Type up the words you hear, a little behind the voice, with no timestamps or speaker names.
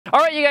All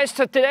right, you guys,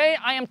 so today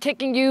I am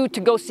taking you to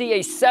go see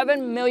a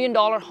 $7 million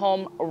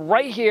home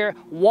right here,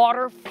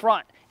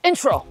 waterfront.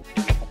 Intro.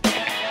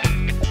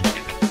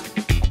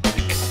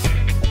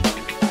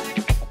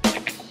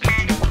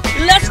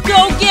 Let's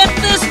go get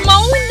this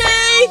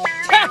money!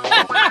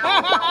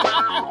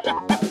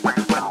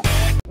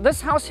 This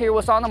house here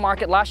was on the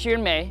market last year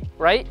in May,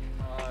 right?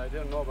 I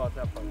didn't know about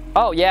that part.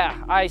 Oh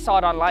yeah, I saw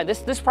it online.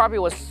 This property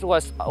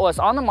was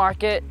on the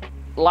market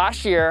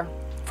last year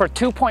for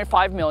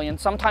 $2.5 million,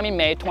 sometime in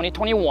May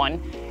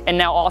 2021, and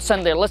now all of a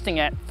sudden they're listing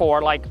it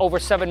for like over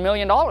 $7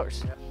 million.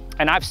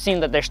 And I've seen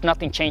that there's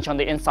nothing changed on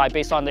the inside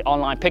based on the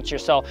online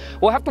pictures. So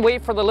we'll have to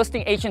wait for the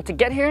listing agent to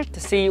get here to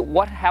see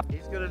what has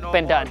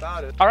been done.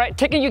 All right,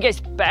 taking you guys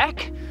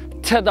back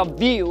to the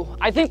view.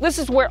 I think this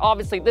is where,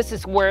 obviously, this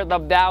is where the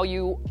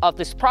value of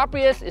this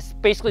property is. It's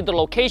basically the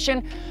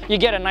location. You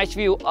get a nice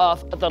view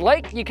of the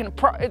lake.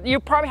 You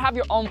probably have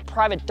your own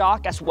private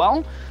dock as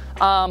well,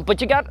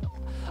 but you got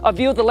a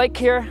view of the lake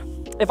here.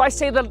 If I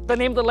say the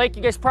name of the lake,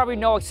 you guys probably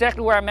know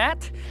exactly where I'm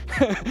at.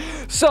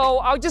 So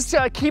I'll just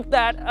keep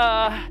that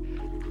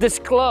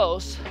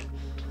disclosed.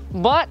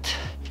 But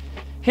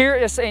here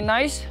is a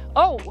nice,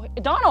 oh,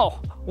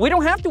 Donald, we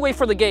don't have to wait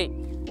for the gate.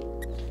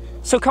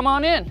 So come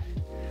on in.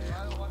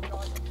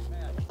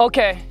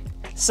 Okay,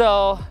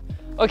 so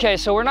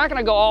we're not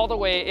gonna go all the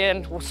way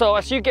in. So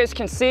as you guys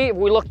can see, if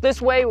we look this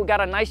way, we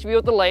got a nice view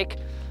of the lake.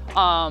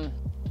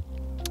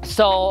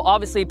 So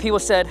obviously people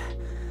said,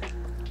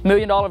 $1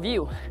 million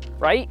view,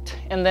 right?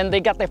 And then they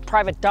got their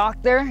private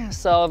dock there.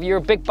 So if you're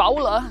a big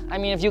bowler, I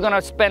mean, if you're gonna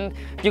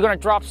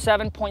drop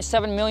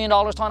 $7.7 million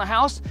on a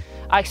house,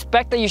 I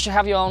expect that you should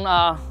have your own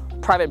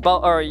private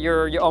boat, or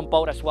your own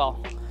boat as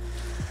well.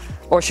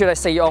 Or should I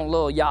say your own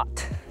little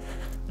yacht?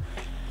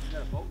 Yeah,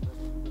 boat.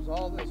 There's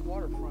all this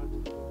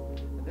waterfront,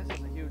 and this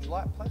is a huge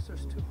lot. Plus,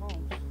 there's two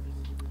homes.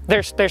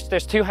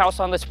 There's two houses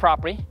on this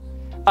property.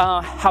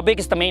 How big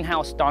is the main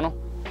house, Donald?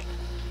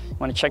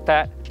 Want to check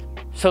that?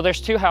 So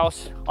there's two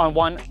houses on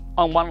one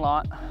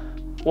lot,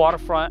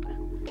 waterfront.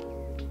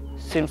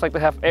 Seems like they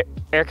have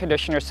air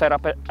conditioners set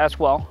up as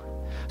well.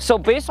 So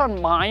based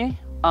on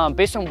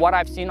what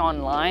I've seen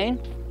online,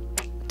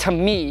 to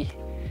me,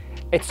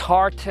 it's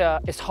hard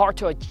to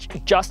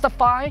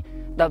justify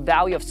the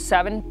value of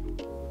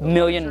 $7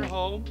 million. Your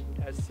home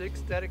has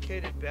 6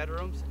 dedicated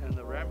bedrooms, and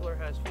the Rambler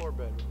has 4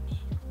 bedrooms.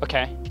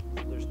 Okay.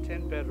 So there's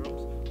 10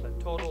 bedrooms, a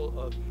total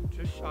of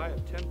just shy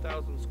of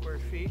 10,000 square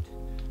feet.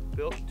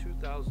 Built in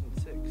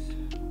 2006.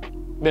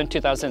 Built in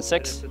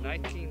 2006? And it's a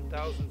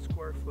 19,000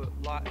 square foot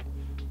lot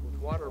with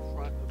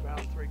waterfront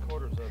around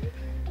 3/4 of it.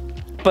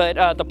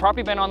 But the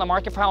property been on the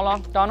market for how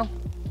long, Donald?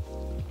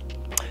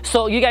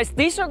 So you guys,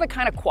 these are the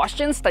kind of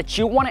questions that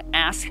you want to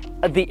ask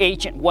the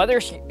agent, whether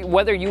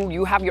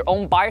you have your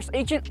own buyer's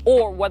agent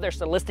or whether it's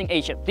the listing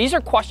agent. These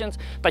are questions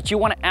that you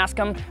want to ask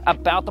them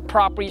about the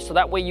property, so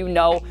that way you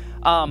know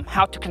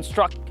how to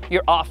construct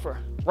your offer.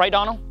 Right,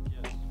 Donald?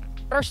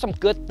 What are some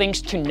good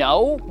things to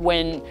know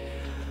when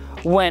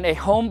a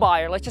home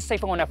buyer, let's just say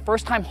when a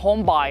first-time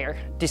home buyer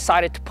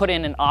decided to put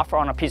in an offer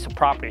on a piece of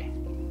property?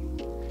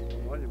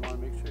 Well, you want to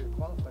make sure you're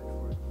qualified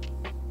for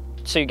it.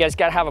 So you guys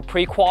got to have a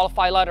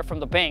pre-qualified letter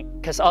from the bank,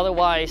 because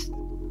otherwise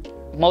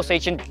most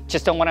agents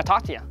just don't want to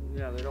talk to you.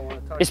 Yeah, they don't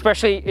want to talk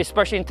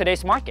especially in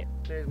today's market.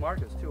 Today's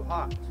market's too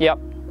hot. Yep.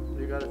 So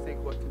you got to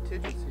think what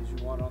contingencies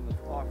you want on the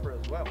offer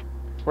as well.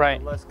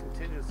 Right. The less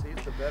contingencies,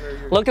 the better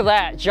you're. Look at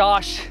that,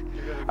 Josh.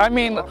 I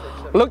mean,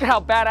 look at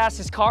how badass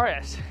his car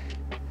is.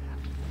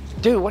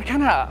 Dude, what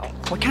kind of,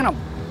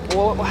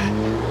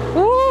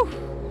 woo!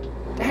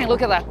 Dang,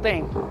 look at that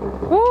thing.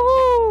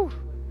 Woo!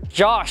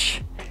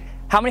 Josh,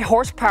 how many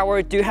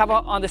horsepower do you have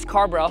on this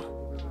car, bro?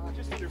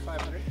 Just under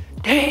 500.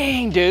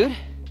 Dang, dude.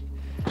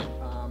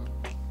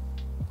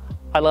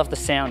 I love the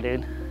sound,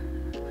 dude.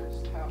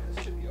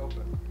 This should be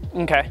open.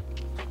 Okay.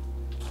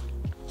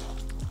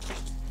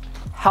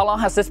 How long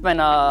has this been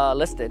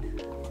listed?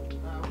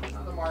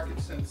 On the market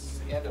since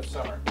the end of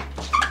summer.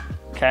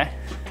 Okay.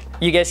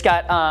 You guys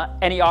got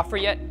any offer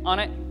yet on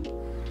it?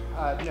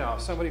 No,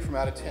 somebody from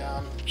out of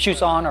town.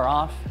 Shoes on or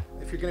off?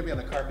 If you're going to be on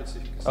the carpets,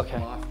 if you can set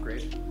them off,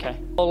 great. Okay.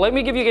 Well, let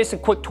me give you guys a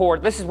quick tour.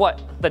 This is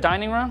what, the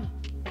dining room?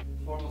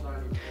 Formal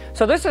dining room.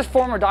 So this is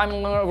former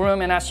dining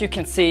room, and as you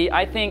can see,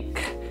 I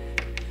think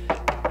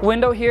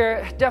window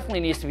here definitely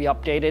needs to be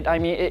updated. I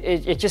mean,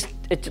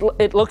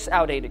 it looks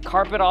outdated.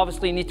 Carpet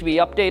obviously needs to be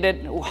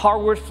updated.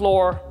 Hardwood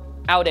floor,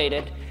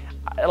 outdated.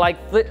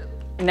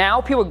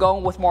 Now people are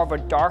going with more of a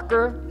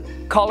darker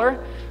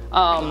color.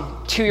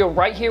 To your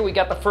right here, we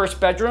got the first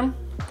bedroom,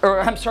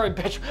 or I'm sorry,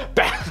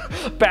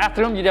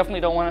 bathroom. You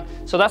definitely don't want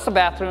to. So that's the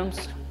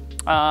bathrooms.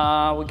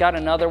 We got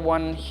another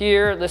one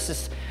here. This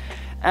is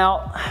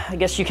out. I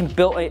guess you can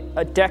build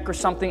a deck or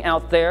something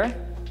out there,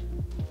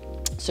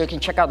 so you can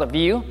check out the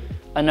view.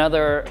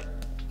 Another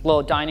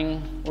little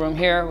dining room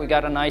here. We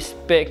got a nice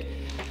big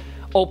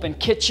open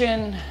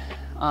kitchen.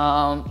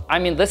 I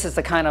mean, this is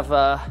the kind of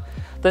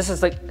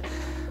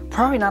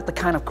probably not the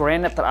kind of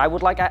granite that I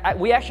would like.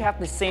 We actually have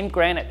the same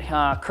granite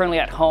currently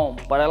at home,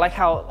 but I like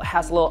how it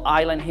has a little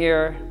island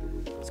here.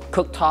 It's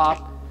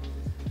cooktop.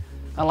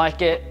 I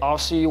like it.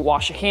 Obviously, you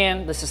wash your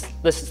hand. This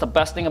is the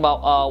best thing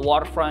about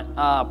waterfront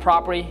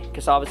property,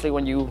 because obviously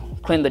when you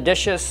clean the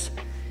dishes,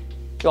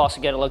 you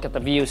also get a look at the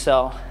view,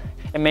 so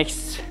it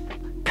makes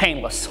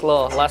painless, a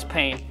little less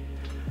pain.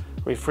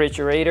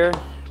 Refrigerator.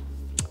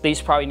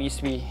 These probably needs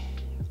to be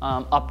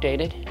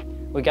updated.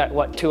 We got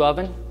what, 2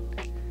 ovens?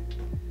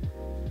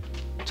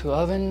 2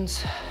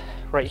 ovens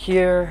right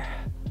here.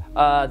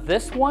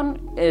 This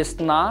one is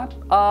not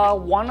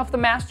one of the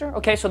master.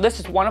 Okay, so this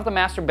is one of the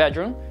master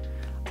bedroom.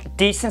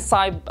 Decent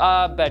sized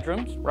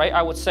bedrooms, right?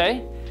 I would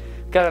say.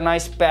 Got a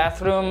nice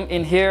bathroom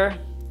in here.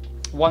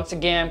 Once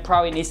again,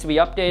 probably needs to be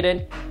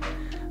updated.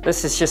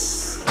 This is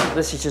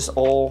just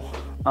old,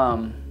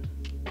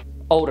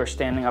 older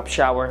standing up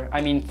shower.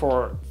 I mean,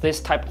 for this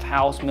type of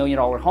house, $1 million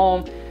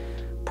home,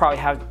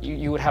 probably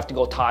you would have to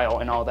go tile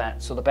and all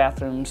that. So the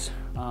bathrooms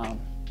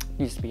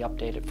needs to be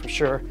updated for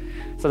sure.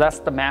 So that's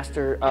the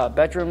master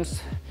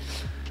bedrooms.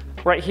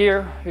 Right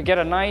here, you get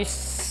a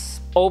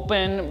nice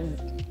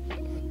open,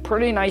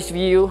 pretty nice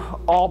view,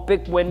 all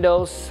big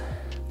windows.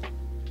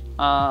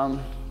 Kind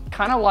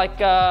of like,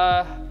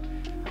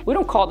 we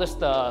don't call this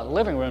the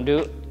living room,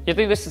 dude. You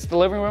think this is the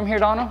living room here,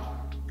 Donald?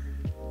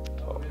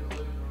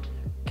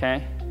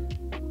 Okay.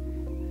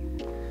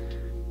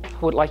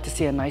 Would like to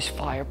see a nice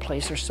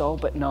fireplace or so,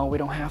 but no, we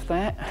don't have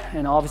that.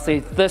 And obviously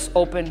this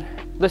open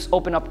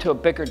up to a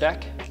bigger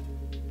deck,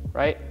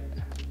 right?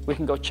 We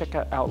can go check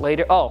it out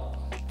later. Oh,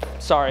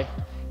 sorry.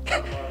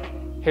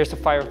 Here's the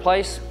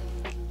fireplace.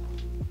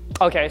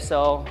 Okay,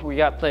 so we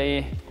got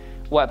the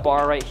wet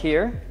bar right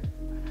here.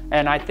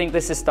 And I think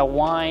this is the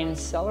wine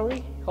cellar,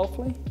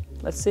 hopefully.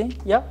 Let's see,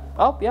 yep,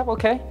 oh, yep,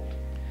 okay.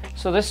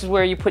 So this is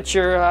where you put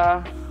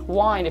your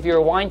wine if you're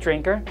a wine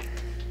drinker.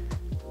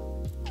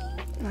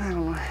 I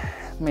don't know,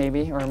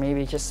 maybe, or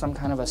maybe just some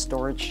kind of a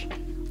storage.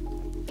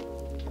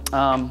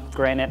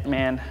 Granite,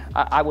 man,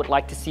 I would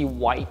like to see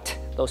white,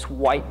 those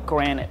white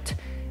granite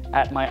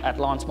at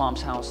Lon's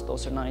mom's house.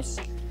 Those are nice.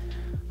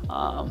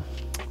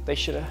 They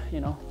should have,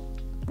 you know,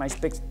 nice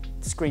big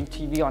screen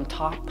TV on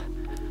top.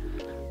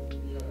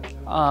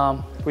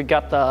 We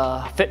got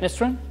the fitness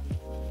room.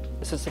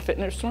 This is the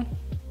fitness room.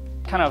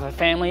 Kind of a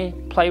family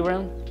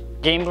playroom,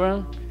 game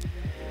room,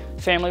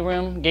 family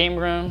room, game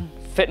room,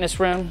 fitness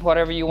room,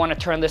 whatever you want to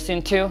turn this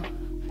into.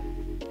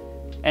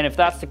 And if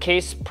that's the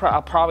case,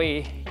 I'll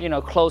probably, you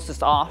know, close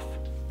this off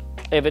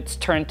if it's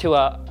turned to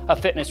a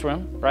fitness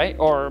room, right?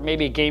 Or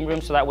maybe a game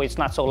room, so that way it's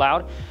not so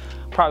loud.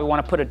 Probably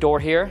want to put a door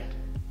here.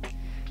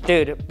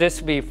 Dude,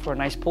 this would be for a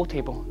nice pool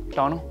table,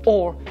 Donald,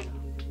 or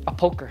a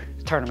poker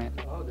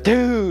tournament.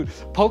 Dude,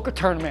 poker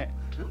tournament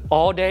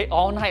all day,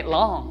 all night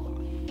long.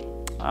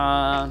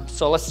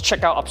 So let's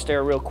check out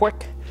upstairs real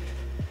quick.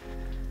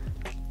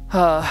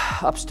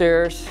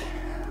 Upstairs,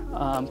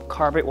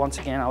 carpet, once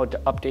again, I would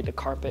update the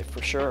carpet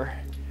for sure.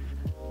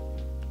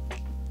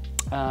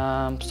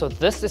 So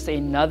this is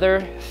another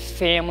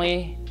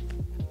family,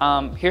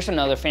 here's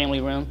another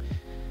family room.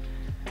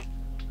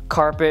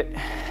 Carpet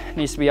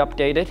needs to be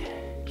updated.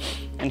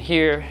 And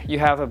here you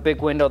have a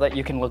big window that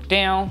you can look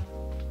down.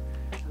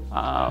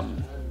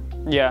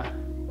 Yeah.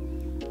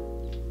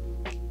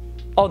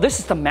 Oh, this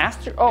is the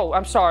master. Oh,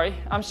 I'm sorry.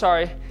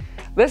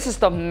 This is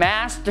the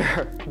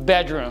master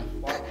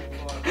bedroom.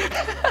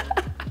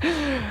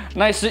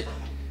 Nice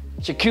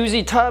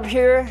jacuzzi tub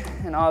here,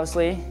 and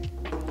obviously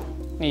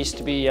needs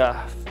to be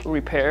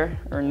repaired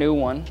or a new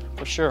one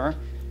for sure.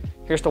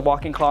 Here's the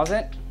walk-in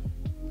closet.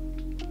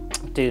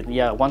 Dude,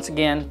 yeah, once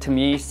again, to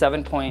me,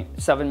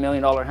 $7.7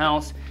 million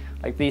house.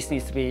 Like, these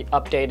needs to be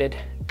updated.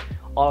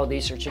 All of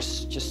these are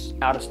just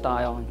out of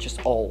style and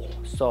just old.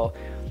 So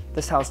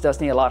this house does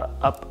need a lot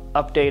of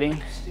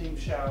updating. Steam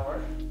shower.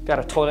 Got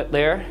a toilet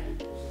there.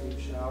 Steam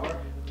shower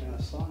and a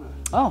sauna.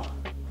 Oh,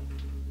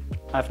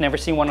 I've never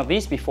seen one of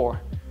these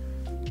before.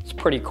 It's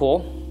pretty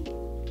cool,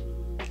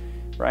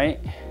 right?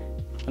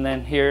 And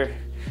then here,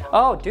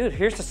 oh, dude,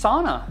 here's the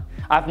sauna.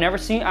 I've never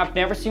seen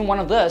one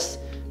of this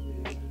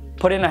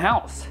put in a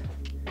house.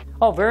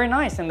 Oh, very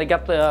nice. And they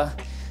got the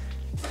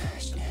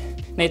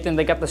Nathan,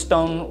 they got the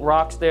stone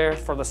rocks there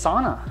for the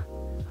sauna.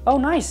 Oh,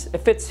 nice. It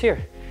fits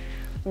here.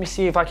 Let me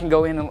see if I can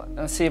go in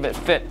and see if it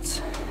fits.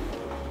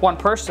 One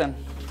person.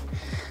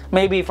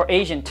 Maybe for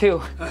Asian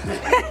too.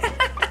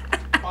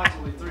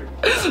 Possibly 3.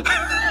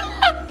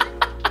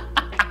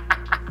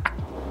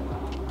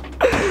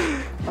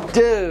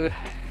 Dude.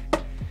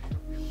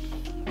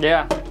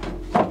 Yeah.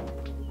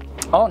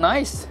 Oh,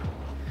 nice.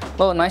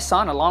 Little nice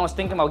sauna. Long was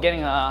thinking about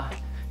getting a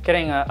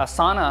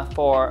sauna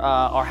for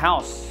our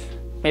house.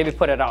 Maybe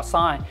put it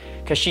outside,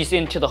 because she's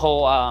into the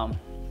whole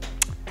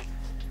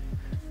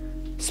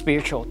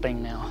spiritual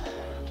thing now.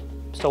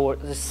 So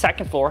the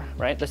second floor,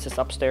 right? This is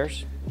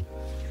upstairs.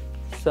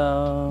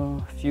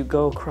 So if you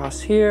go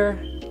across here,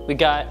 we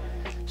got,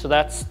 so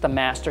that's the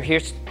master.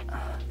 Here's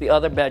the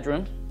other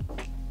bedroom.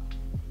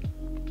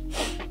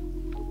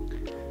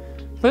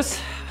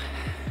 This,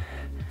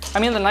 I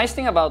mean, the nice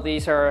thing about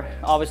these are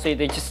obviously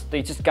they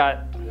just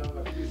got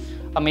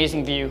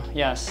amazing view.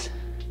 Yes.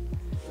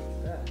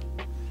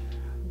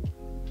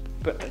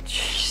 But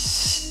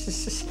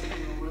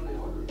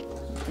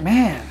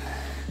Man,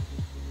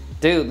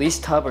 dude, these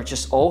tubs are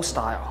just old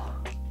style.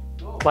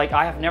 Like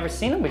I have never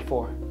seen them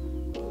before.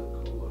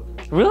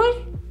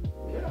 Really?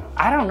 Yeah.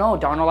 I don't know,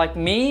 Donald. Like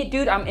me,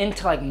 dude, I'm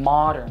into like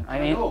modern. I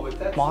mean, No, but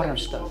that's modern like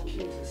stuff.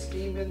 Keeps the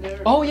steam in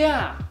there. Oh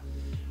yeah.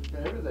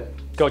 And everything.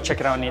 Go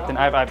check it out, Nathan.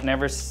 I've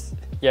never,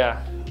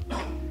 yeah.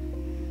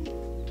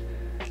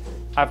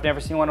 I've never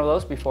seen one of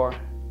those before.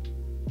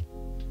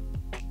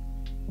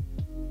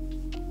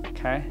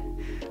 Okay.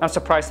 I'm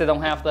surprised they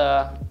don't have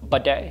the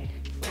bidet.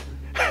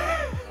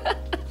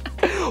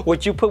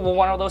 Would you put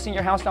one of those in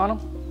your house, Donald?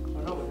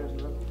 I know, but there's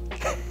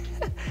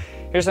another.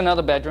 Here's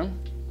another bedroom.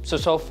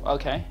 So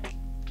okay.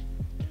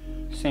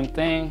 Same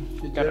thing.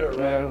 You Got did it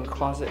right. a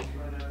closet.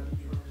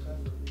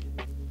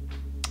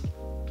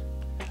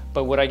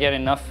 But would I get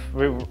enough?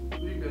 You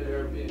could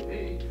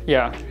Airbnb.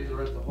 Yeah. You could either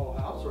rent the whole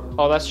house or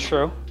Oh, that's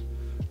true.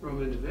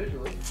 room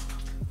individually.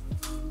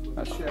 With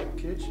a shared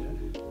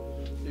kitchen.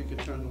 You could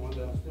turn the one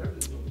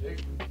downstairs into a big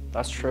one.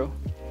 That's true.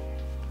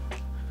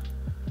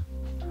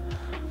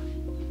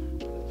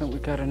 And we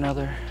got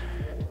another.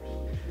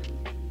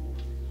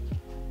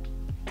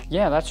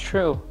 Yeah, that's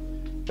true.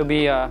 It'll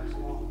be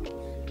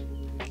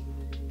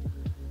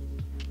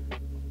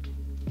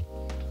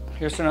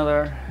here's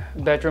another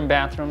bedroom,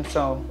 bathroom.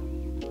 So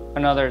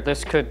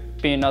this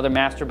could be another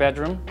master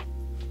bedroom.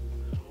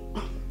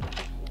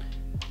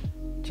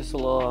 Just a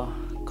little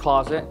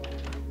closet.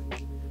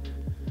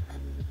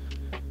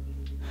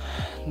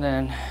 And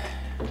then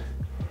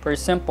very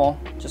simple,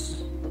 just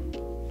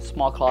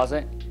small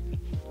closet.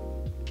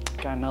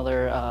 Got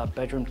another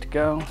bedroom to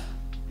go.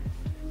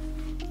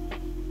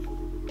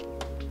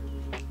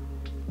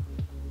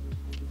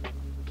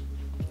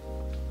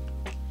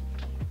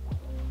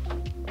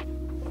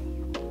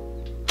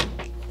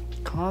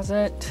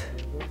 Closet.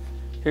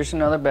 Here's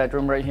another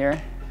bedroom right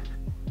here.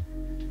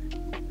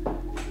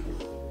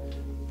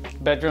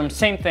 Bedroom,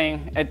 same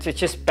thing. It's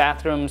just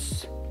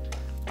bathrooms,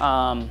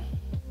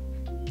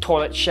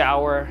 toilet,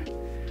 shower.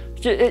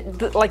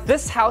 Like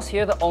this house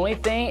here, the only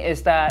thing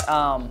is that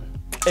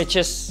it's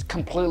just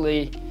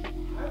completely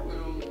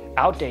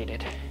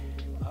outdated.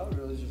 I would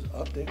really just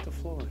update the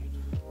flooring.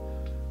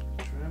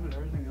 Trim and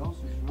everything else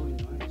is really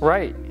nice.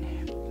 Right.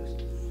 This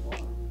is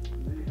fun.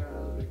 And then you got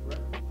another big red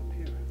room up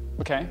here.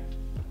 Okay.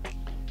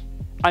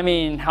 I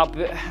mean,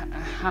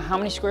 how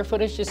many square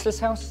footage is this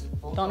house,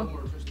 Both of Donald? them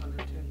were just under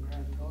 10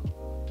 grand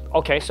total.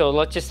 Okay, so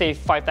let's just say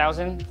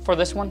 5,000 for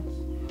this one.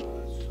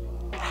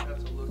 I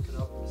have to look it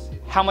up and see.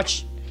 How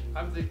much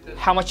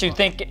How much do you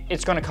think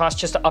it's going to cost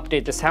just to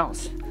update this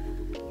house?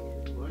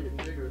 Well, you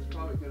figure it's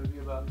probably going to be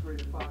about $3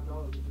 to $5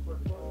 a square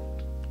foot.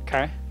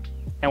 Okay.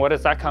 And what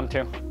does that come to?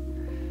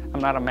 I'm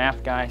not a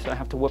math guy, so I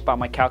have to whip out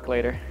my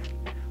calculator.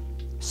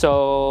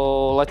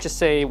 So let's just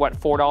say, what,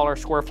 $4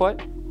 square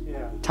foot?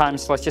 Yeah.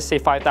 Times, let's just say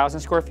 5,000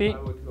 square feet? I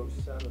would go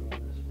 7 on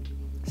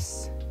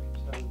this one.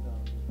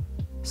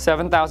 7,000.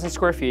 7,000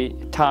 square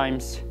feet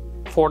times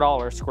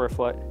 $4 square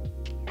foot.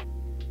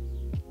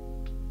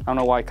 I don't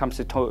know why it comes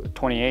to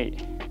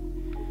 28.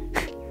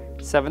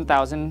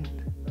 7,000,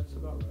 That's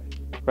about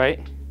right.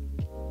 right?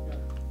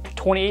 Yeah.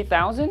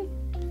 28,000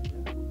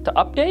 to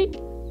update?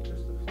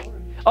 Just the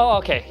flooring. Oh,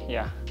 okay,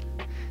 yeah.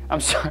 I'm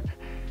sorry.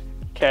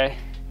 Okay.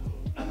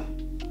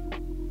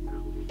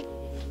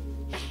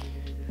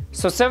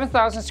 So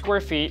 7,000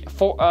 square feet,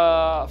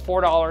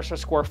 $4 a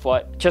square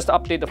foot. Just to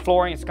update the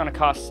flooring, it's gonna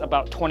cost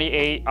about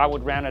 28. I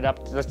would round it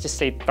up to, let's just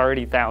say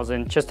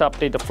 30,000, just to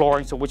update the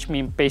flooring. So which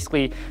means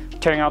basically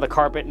tearing out the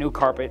carpet, new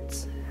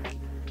carpets.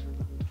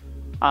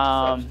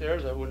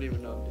 Upstairs, I wouldn't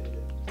even update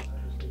it. I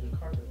just leave the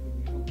carpet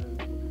would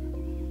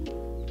be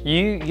something.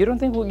 You don't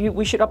think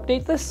we should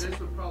update this? This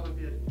would probably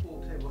be a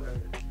pool table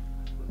area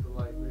with the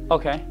light. Maybe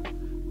Okay.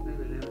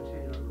 Maybe an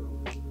entertainment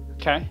room.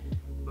 Okay.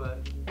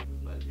 But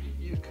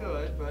you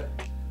could, but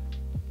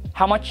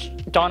How much,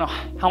 Donna?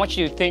 How much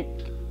do you think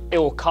it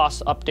will cost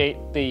to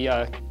update the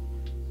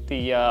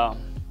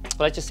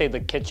let's just say the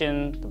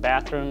kitchen, the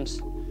bathrooms?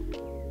 you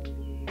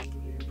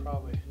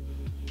probably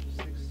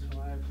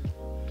 6-5,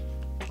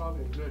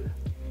 probably a good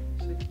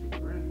 60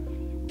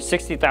 grand.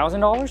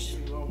 $60,000?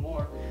 A little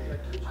more.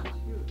 That kitchen's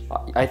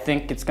huge. I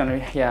think it's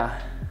gonna,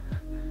 yeah.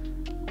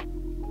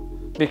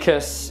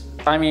 Because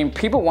I mean,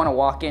 people want to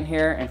walk in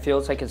here and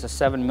feels like it's a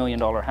 $7 million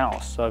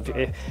house.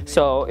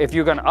 So if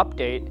you're gonna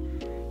update,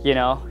 you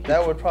know,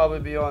 That would probably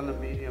be on the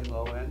medium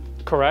low end.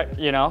 correct,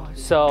 you know.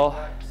 So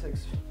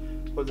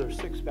There's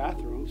 6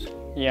 bathrooms,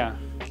 yeah,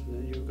 and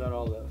then you've got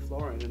all the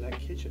flooring, and that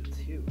kitchen's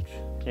huge.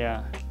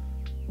 yeah.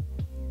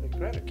 The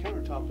granite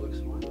countertop looks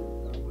fine.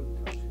 I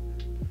wouldn't touch it.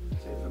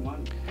 Save the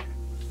money.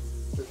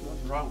 There's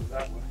nothing wrong with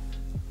that one.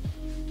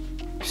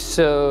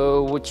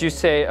 So would you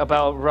say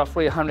about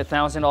roughly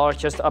 $100,000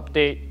 just to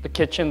update the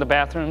kitchen, the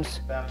bathrooms?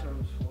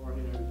 Bathrooms,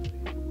 flooring,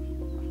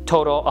 everything.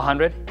 Total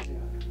 100? Yeah,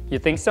 You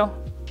think so?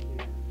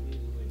 yeah,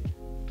 easily.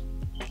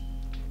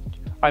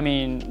 I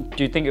mean,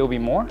 do you think it will be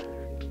more?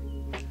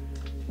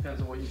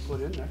 Depends on what you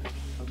put in there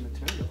of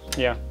materials.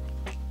 Yeah.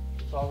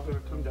 It's all going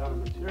to come down to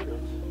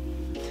materials.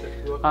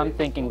 If you I'm update-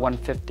 thinking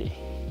 150. If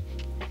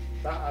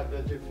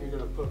you're going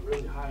to put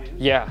really high end.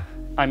 Yeah,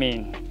 I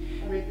mean,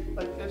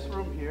 like this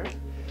room here,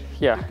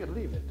 yeah, you could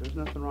leave it. There's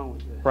nothing wrong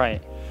with it.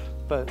 right.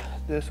 But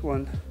this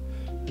one,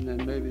 and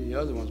then maybe the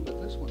other ones,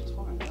 but this one's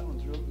fine.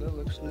 That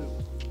looks new.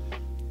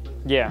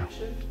 Yeah.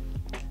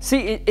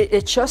 See,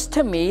 it's just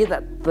to me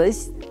that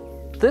this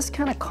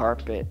kind of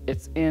carpet,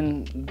 it's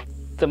in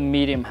the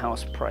medium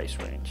house price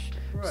range.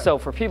 Right. So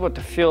for people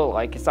to feel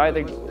like it's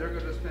either They're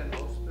going to spend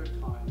most of their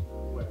time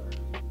where?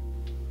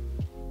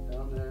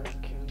 Down there,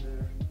 in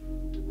there,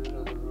 in that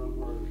other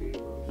room or a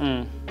game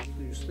room. So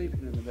you're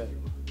sleeping in the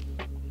bedroom.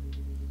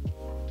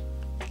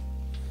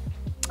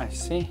 I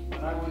see.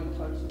 And I wouldn't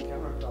touch the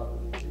countertop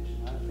in the kitchen.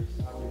 I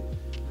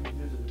would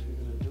use it if you're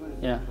going to do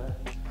anything. Yeah.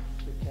 But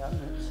the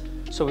cabinets.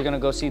 So we're gonna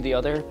go see the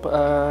other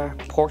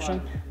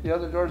portion. The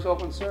other door's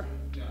open, sir?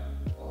 Yeah.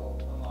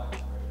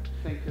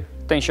 Thank you.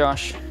 Thanks,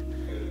 Josh.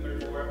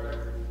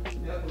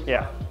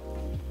 Yeah.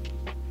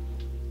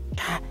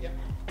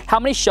 How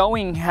many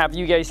showing have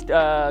you guys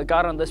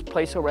got on this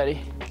place already?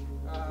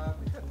 We had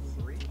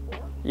 3, 4.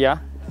 Yeah.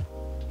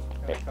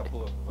 Had a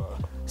couple of.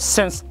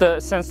 Since the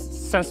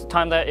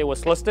time that it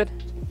was listed?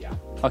 Yeah.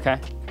 Okay.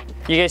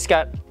 You guys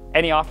got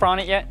any offer on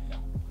it yet?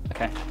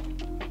 Okay.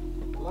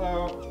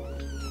 Hello.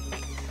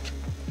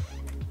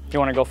 You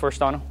want to go first,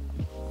 Donald?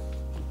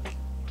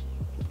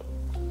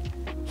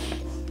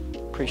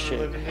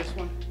 Appreciate Owner it. live in this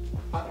one?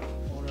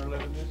 Owner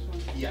live in this one?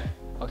 Yeah.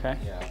 Okay.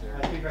 Yeah.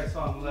 I think I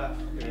saw him left.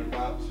 They're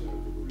about to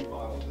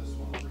remodel this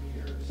one over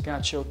here.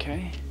 Gotcha.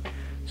 Okay.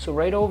 So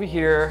right over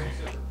here,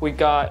 we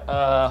got.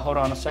 Hold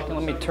on a second.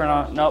 Let me turn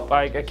on. Nope,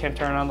 I can't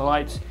turn on the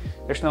lights.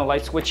 There's no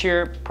light switch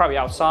here. Probably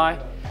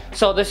outside.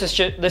 So this is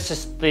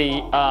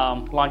the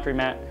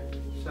laundromat.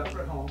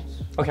 Separate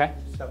homes, Okay.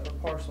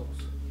 separate parcels.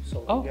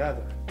 So Oh.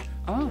 together,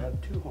 Ah. we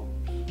have 2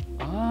 homes.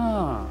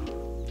 Ah.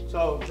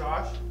 So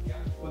Josh,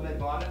 when they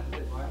bought it,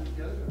 did they buy them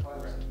together or buy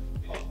them?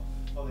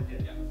 Oh, they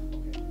did.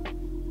 Okay.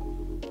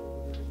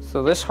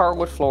 So this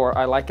hardwood floor,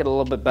 I like it a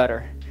little bit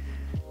better.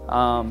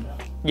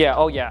 Yeah.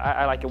 Oh yeah.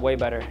 I like it way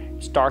better.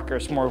 It's darker.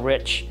 It's more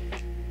rich.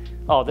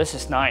 Oh, this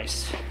is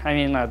nice. I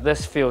mean,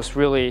 this feels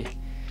really.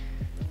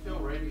 Feel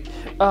radiant.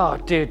 Oh,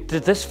 dude,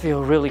 did this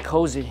feel really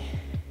cozy?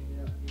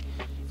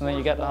 And then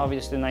you got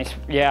obviously nice,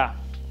 yeah.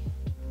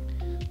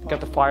 You got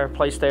the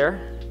fireplace there.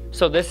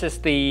 So this is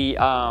the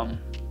other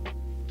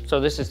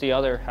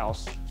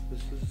house.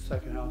 This is the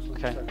second house on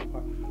Okay. the second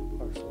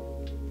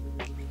parcel.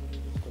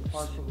 The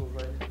parcel goes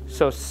right.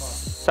 So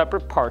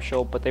separate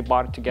partial, but they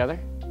bought it together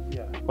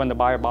Yeah. when the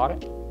buyer bought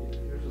it.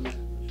 Here's a map.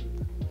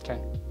 Okay.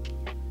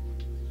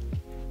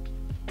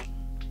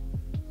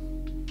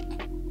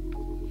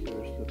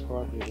 There's the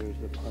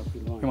property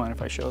line. You mind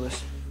if I show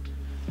this?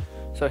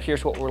 So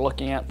here's what we're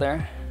looking at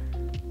there.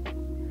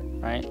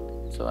 Right?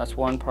 So that's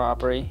one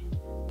property.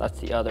 That's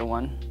the other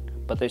one.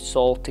 But they're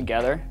sold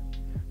together.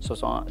 So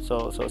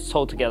it's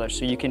sold together.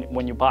 So you can,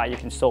 when you buy, you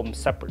can sell them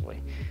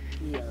separately.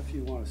 Yeah, if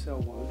you want to sell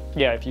one.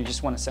 Yeah, if you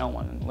just want to sell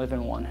one and live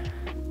in one.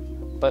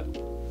 But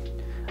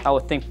I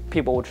would think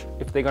people would,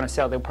 if they're going to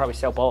sell, they'll probably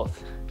sell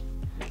both.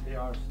 They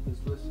are. It's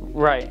listed.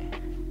 Right.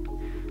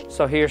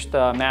 So here's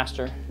the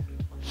master.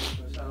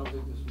 I don't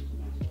think this was the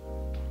master.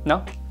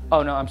 No?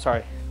 Oh, no, I'm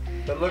sorry.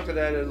 But looking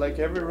at it, like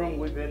every room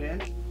we've been in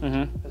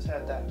Mm-hmm. has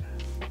had that.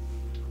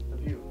 The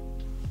view.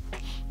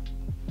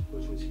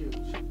 Which was huge.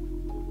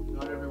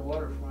 Not every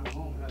waterfront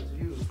home has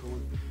views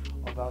going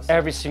about.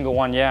 Every single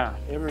one, yeah.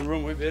 Every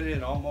room we've been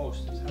in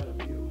almost has had a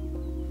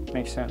view.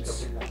 Makes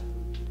sense.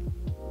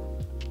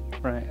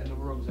 Right. And the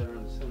rooms that are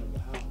in the center of the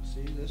house.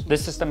 See this one?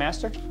 This is the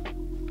master?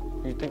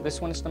 You think this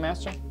one is the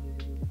master?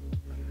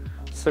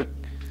 So,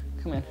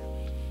 come in.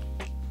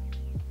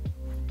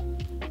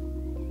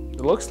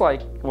 It looks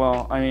like,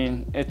 well, I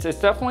mean, it's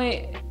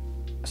definitely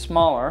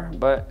smaller,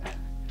 but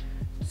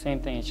same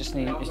thing. It just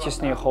need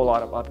a whole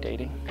lot of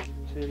updating.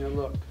 See, now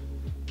look.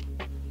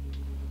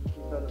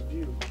 You've got a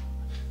view.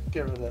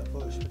 Get rid of that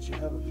bush, but you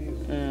have a view.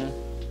 Mm.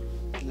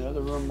 And the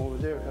other room over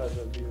there has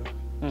a view.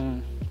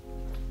 Mm.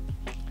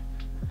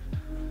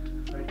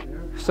 Right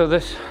there, So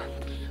this,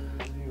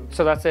 view.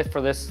 so that's it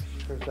for this.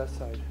 There's that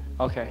side.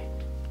 Okay.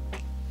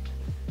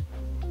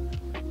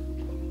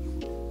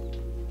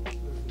 There's a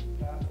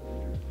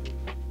bathroom here,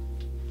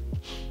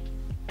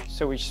 too.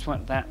 So we just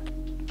went that,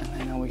 and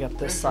then now we got this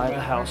Where's side of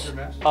your the ma- house. where's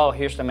your master? Oh,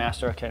 here's the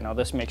master. Okay, now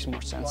this makes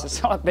more sense.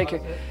 It's a lot bigger.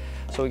 Closet.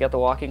 So we got the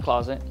walk-in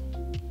closet.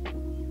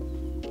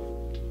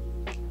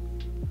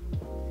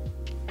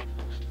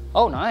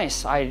 Oh,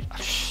 nice. I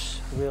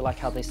really like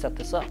how they set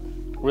this up.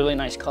 Really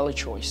nice color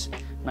choice.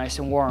 Nice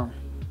and warm.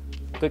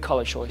 Good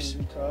color choice.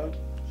 Tub,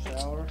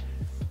 shower.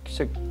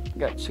 So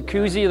got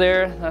jacuzzi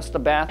there. That's the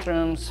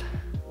bathrooms.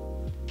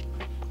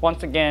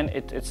 Once again,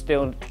 it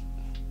still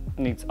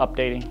needs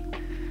updating.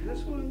 This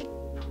one,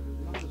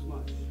 not as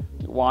much.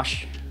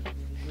 Wash.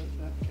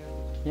 That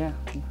cabinet. Yeah.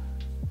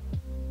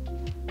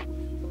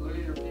 Look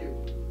at your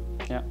view.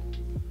 Yeah.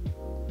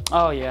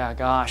 Oh yeah,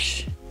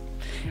 gosh.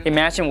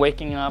 Imagine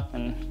waking up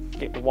and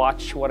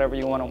watch whatever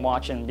you want to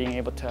watch and being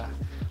able to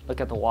look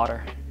at the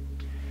water.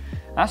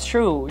 That's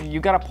true. You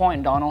got a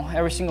point, Donald.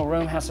 Every single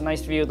room has a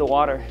nice view of the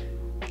water.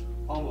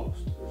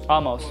 Almost. There's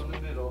Almost. one in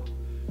the middle.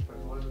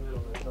 There's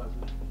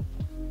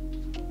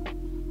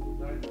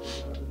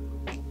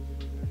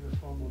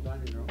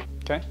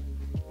Okay.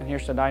 And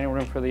here's the dining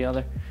room for the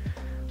other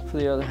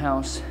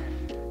house.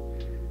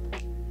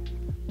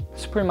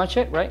 That's pretty much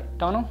it, right,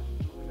 Donald?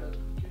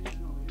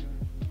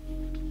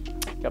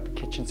 Got the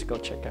kitchen to go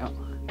check out,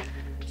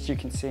 as you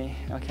can see.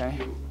 Okay.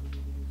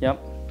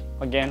 Yep.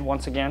 Again,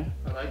 once again.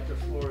 I like the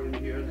floor in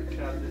here, the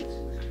cabinets,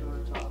 the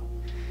countertop.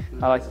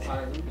 I like the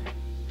island.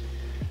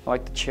 I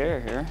like the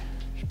chair here.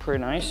 It's pretty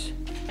nice.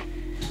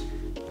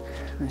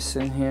 Nice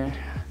in here.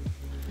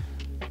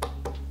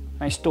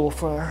 Nice stool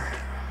for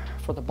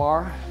the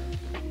bar.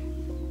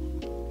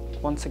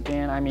 Once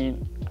again, I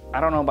mean,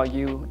 I don't know about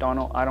you,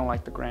 Donald. I don't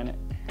like the granite.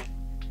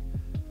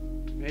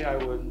 Me, I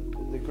wouldn't.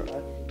 The granite's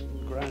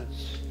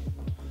preference.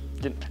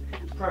 It's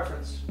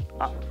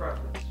your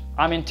preference.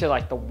 I'm into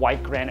like the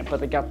white granite, but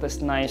they got this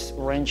nice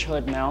range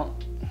hood mount.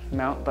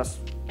 That's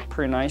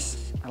pretty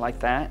nice. I like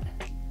that.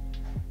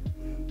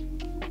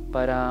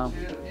 But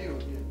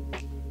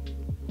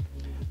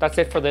that's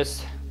it for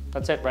this.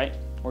 That's it, right?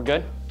 We're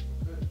good?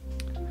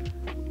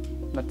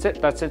 That's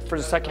it. That's it for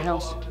the second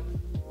house.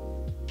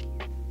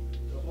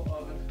 Double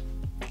oven.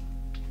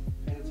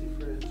 Fancy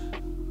fridge.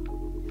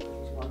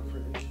 Smart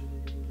fridge.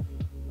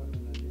 And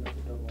then you have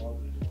the double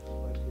oven,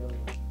 like the other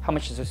one. How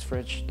much is this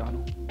fridge,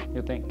 Donald?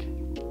 You think?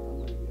 I'm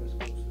gonna guess close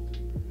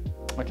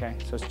to $300. Okay,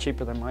 so it's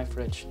cheaper than my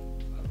fridge. I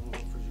don't know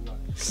what fridge you got.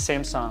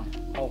 Samsung.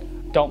 Oh,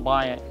 don't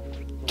buy it.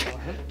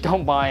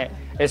 Don't buy it.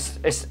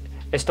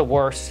 It's the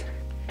worst.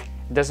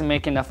 It doesn't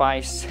make enough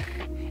ice.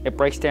 It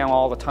breaks down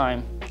all the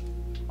time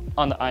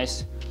on the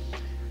ice.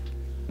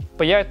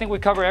 But yeah, I think we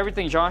cover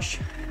everything, Josh.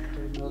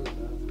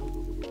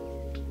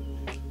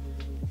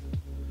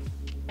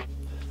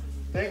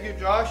 Thank you,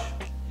 Josh.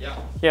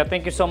 Yeah,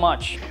 thank you so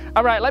much.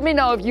 All right, let me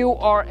know if you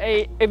are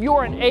an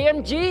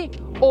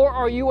AMG or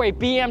are you a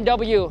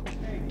BMW?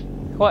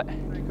 What?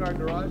 3-car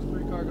garage,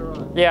 3-car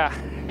garage. Yeah.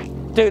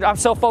 Dude, I'm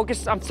so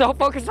focused on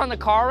the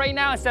car right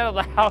now instead of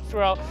the house,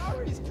 bro.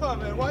 Ferrari's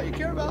coming. Why do you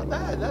care about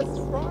that? That's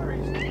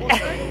Ferrari's.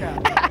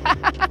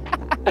 That.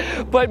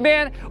 But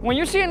man, when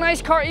you see a nice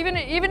car, even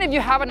if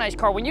you have a nice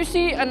car, when you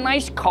see a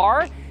nice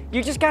car,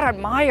 you just gotta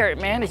admire it,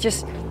 man. It's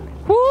just,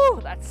 whoo,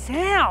 that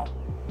sound.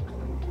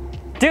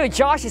 Dude,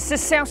 Josh, it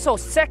just sounds so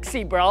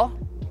sexy, bro.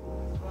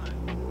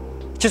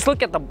 Just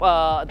look at the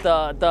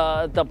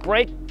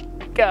brake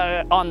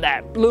on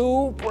that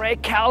blue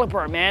brake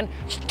caliper, man.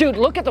 Dude,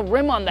 look at the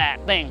rim on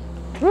that thing.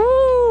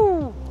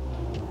 Woo!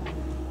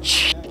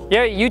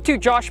 Yeah, you too,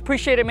 Josh.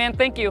 Appreciate it, man.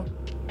 Thank you.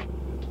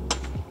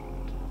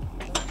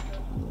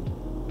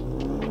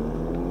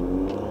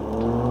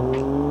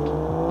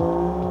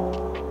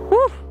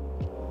 Woo!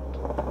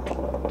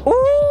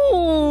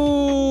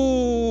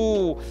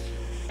 Ooh!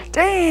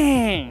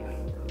 Dang!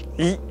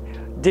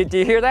 Did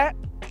you hear that?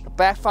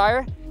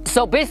 Backfire?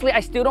 So basically,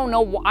 I still don't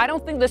know. I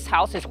don't think this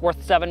house is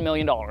worth $7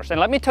 million. And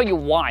let me tell you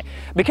why.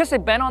 Because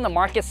it's been on the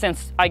market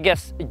since, I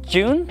guess,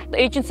 June,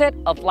 the agent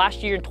said, of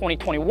last year in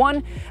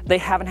 2021. They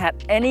haven't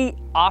had any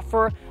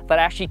offer that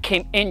actually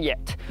came in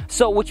yet.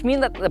 So, which means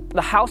that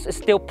the house is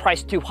still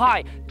priced too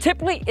high.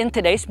 Typically, in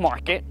today's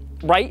market,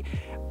 right,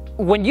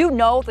 when you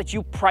know that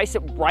you price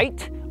it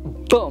right,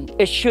 boom,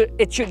 it should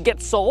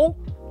get sold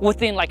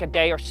within like a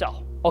day or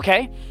so,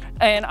 okay?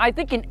 And I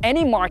think in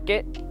any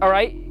market, all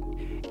right,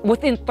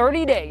 within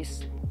 30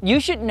 days, you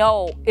should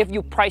know if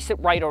you price it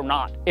right or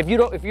not. If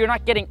you're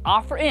not getting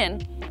offer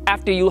in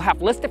after you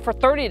have listed for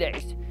 30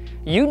 days,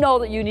 you know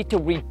that you need to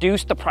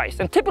reduce the price.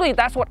 And typically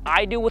that's what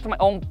I do with my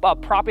own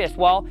property as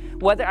well,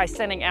 whether I'm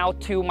sending out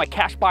to my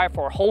cash buyer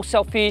for a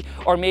wholesale fee,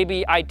 or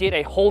maybe I did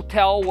a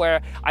hotel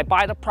where I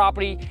buy the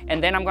property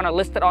and then I'm gonna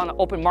list it on the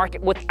open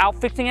market without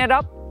fixing it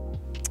up.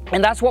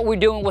 And that's what we're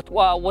doing with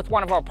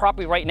one of our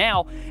property right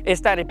now,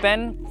 is that it's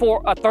been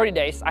for 30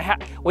 days.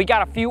 We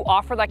got a few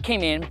offer that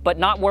came in, but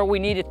not where we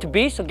needed to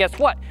be. So guess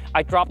what?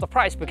 I dropped the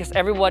price because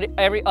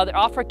every other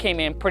offer came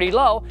in pretty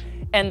low.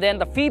 And then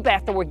the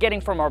feedback that we're getting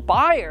from our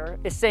buyer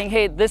is saying,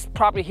 hey, this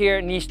property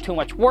here needs too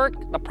much work.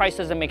 The price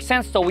doesn't make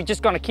sense. So we're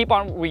just gonna keep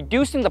on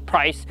reducing the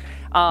price.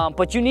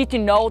 But you need to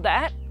know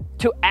that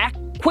to act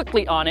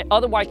quickly on it.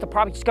 Otherwise, the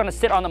property is gonna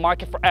sit on the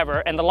market forever.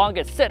 And the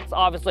longer it sits,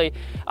 obviously,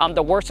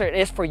 the worse it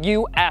is for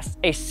you as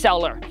a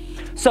seller.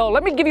 So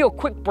let me give you a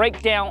quick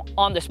breakdown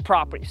on this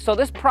property. So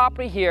this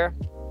property here,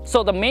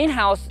 so the main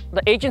house,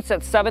 the agent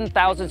said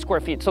 7,000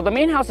 square feet. So the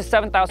main house is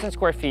 7,000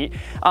 square feet.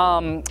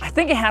 I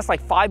think it has like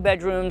 5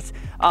 bedrooms,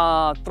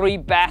 3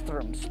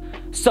 bathrooms.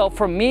 So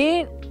for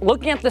me,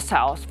 looking at this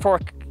house for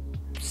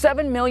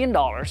 $7 million,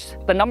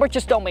 the numbers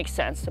just don't make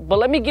sense. But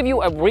let me give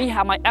you a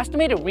rehab, my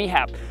estimated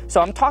rehab. So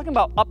I'm talking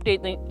about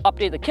update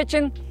the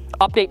kitchen,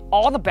 update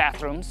all the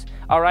bathrooms,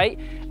 all right?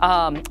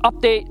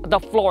 Update the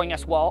flooring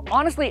as well.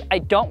 Honestly, I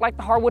don't like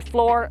the hardwood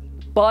floor,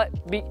 but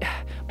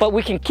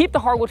we can keep the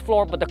hardwood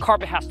floor, but the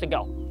carpet has to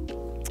go.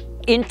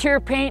 Interior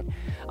paint,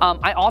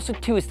 I also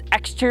choose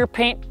exterior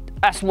paint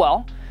as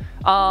well.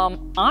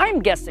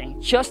 I'm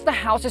guessing just the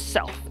house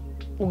itself,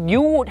 it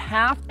will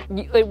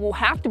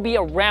have to be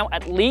around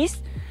at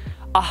least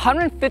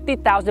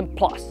 $150,000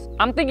 plus.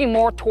 I'm thinking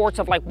more towards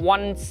of like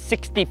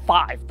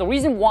 165. The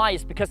reason why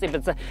is because if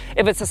it's a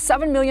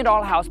 $7 million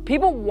house,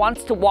 people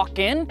want to walk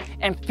in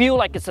and feel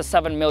like it's a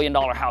 $7 million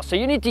house. So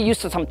you need to use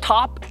some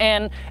top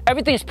end.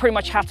 Everything is pretty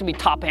much has to be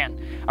top end.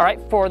 All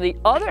right. For the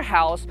other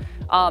house,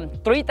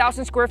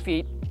 3,000 square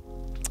feet.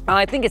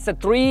 I think it's a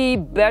 3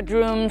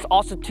 bedrooms,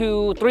 also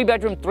 3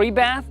 bedroom, 3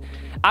 bath.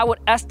 I would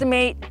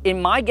estimate,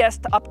 in my guess,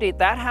 to update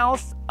that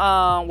house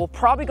will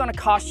probably going to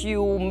cost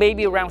you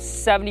maybe around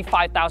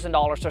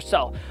 $75,000 or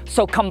so.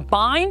 So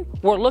combined,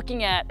 we're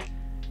looking at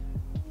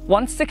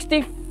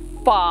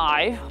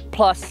 165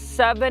 plus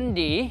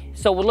 70.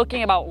 So we're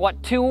looking about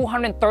what,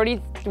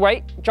 230,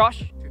 right,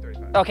 Josh?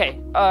 235. Okay,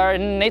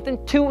 Nathan,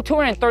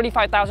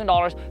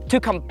 $235,000 to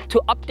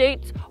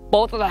update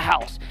both of the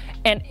house.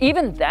 And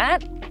even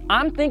that,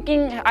 I'm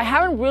thinking, I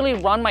haven't really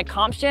run my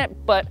comps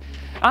yet, but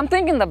I'm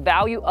thinking the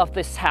value of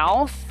this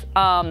house,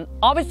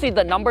 obviously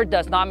the number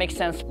does not make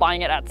sense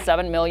buying it at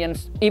 7 million,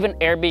 even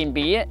Airbnb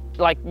it,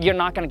 like you're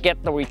not gonna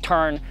get the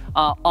return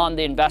on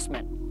the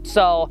investment.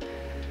 So,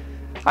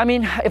 I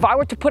mean, if I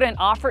were to put an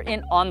offer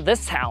in on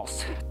this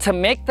house to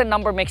make the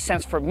number make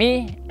sense for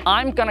me,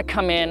 I'm gonna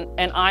come in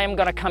and I am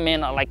gonna come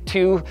in at like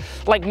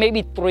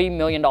maybe $3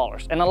 million.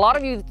 And a lot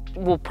of you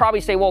will probably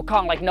say, well,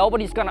 Kong, like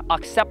nobody's gonna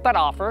accept that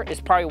offer.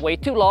 It's probably way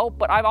too low,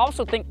 but I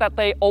also think that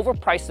they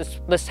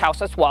overpriced this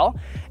house as well.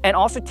 And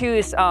also too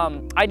is,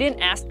 I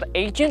didn't ask the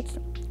agent,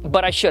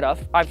 but I should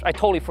have. I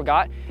totally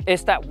forgot.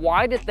 Is that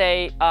why did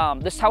they,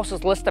 this house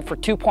is listed for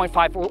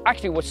 2.5,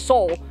 actually was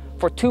sold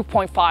for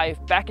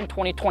 2.5 back in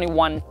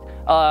 2021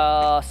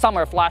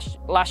 summer of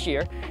last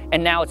year,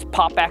 and now it's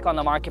popped back on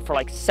the market for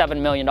like $7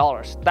 million.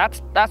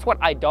 That's what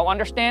I don't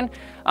understand.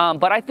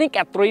 But I think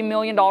at $3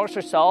 million or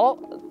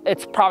so,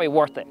 it's probably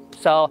worth it.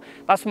 So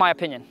that's my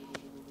opinion.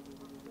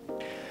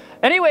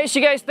 Anyways,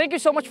 you guys, thank you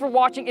so much for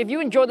watching. If you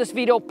enjoyed this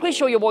video, please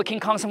show your boy King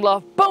Kong some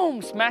love.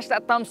 Boom, smash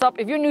that thumbs up.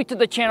 If you're new to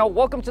the channel,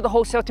 welcome to the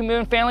Wholesale to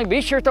Million family. Be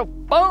sure to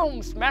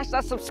boom, smash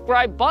that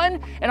subscribe button,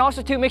 and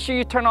also to make sure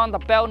you turn on the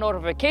bell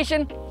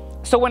notification,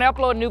 so when I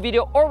upload a new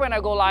video or when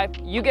I go live,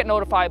 you get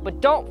notified.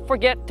 But don't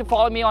forget to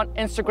follow me on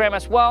Instagram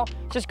as well.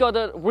 Just go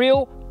to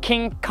Real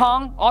King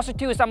Kong. Also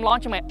too is I'm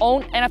launching my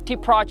own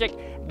NFT project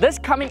this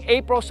coming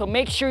April, so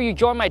make sure you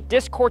join my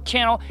Discord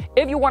channel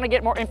if you want to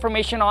get more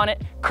information on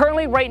it.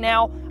 Currently, right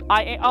now,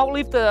 I'll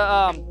leave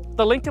the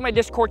link to my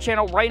Discord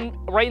channel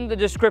right in the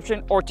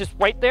description, or just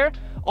right there.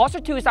 Also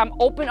too is I'm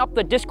open up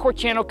the Discord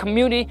channel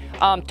community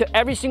to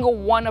every single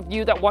one of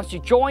you that wants to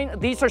join.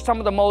 These are some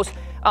of the most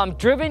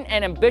driven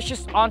and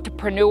ambitious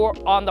entrepreneur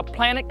on the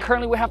planet.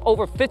 Currently, we have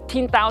over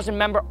 15,000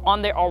 members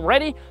on there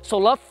already. So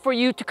love for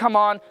you to come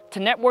on to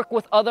network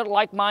with other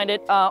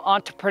like-minded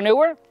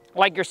entrepreneur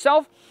like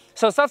yourself.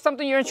 So if that's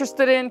something you're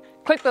interested in,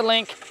 click the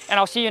link and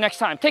I'll see you next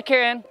time. Take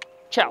care and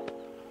ciao.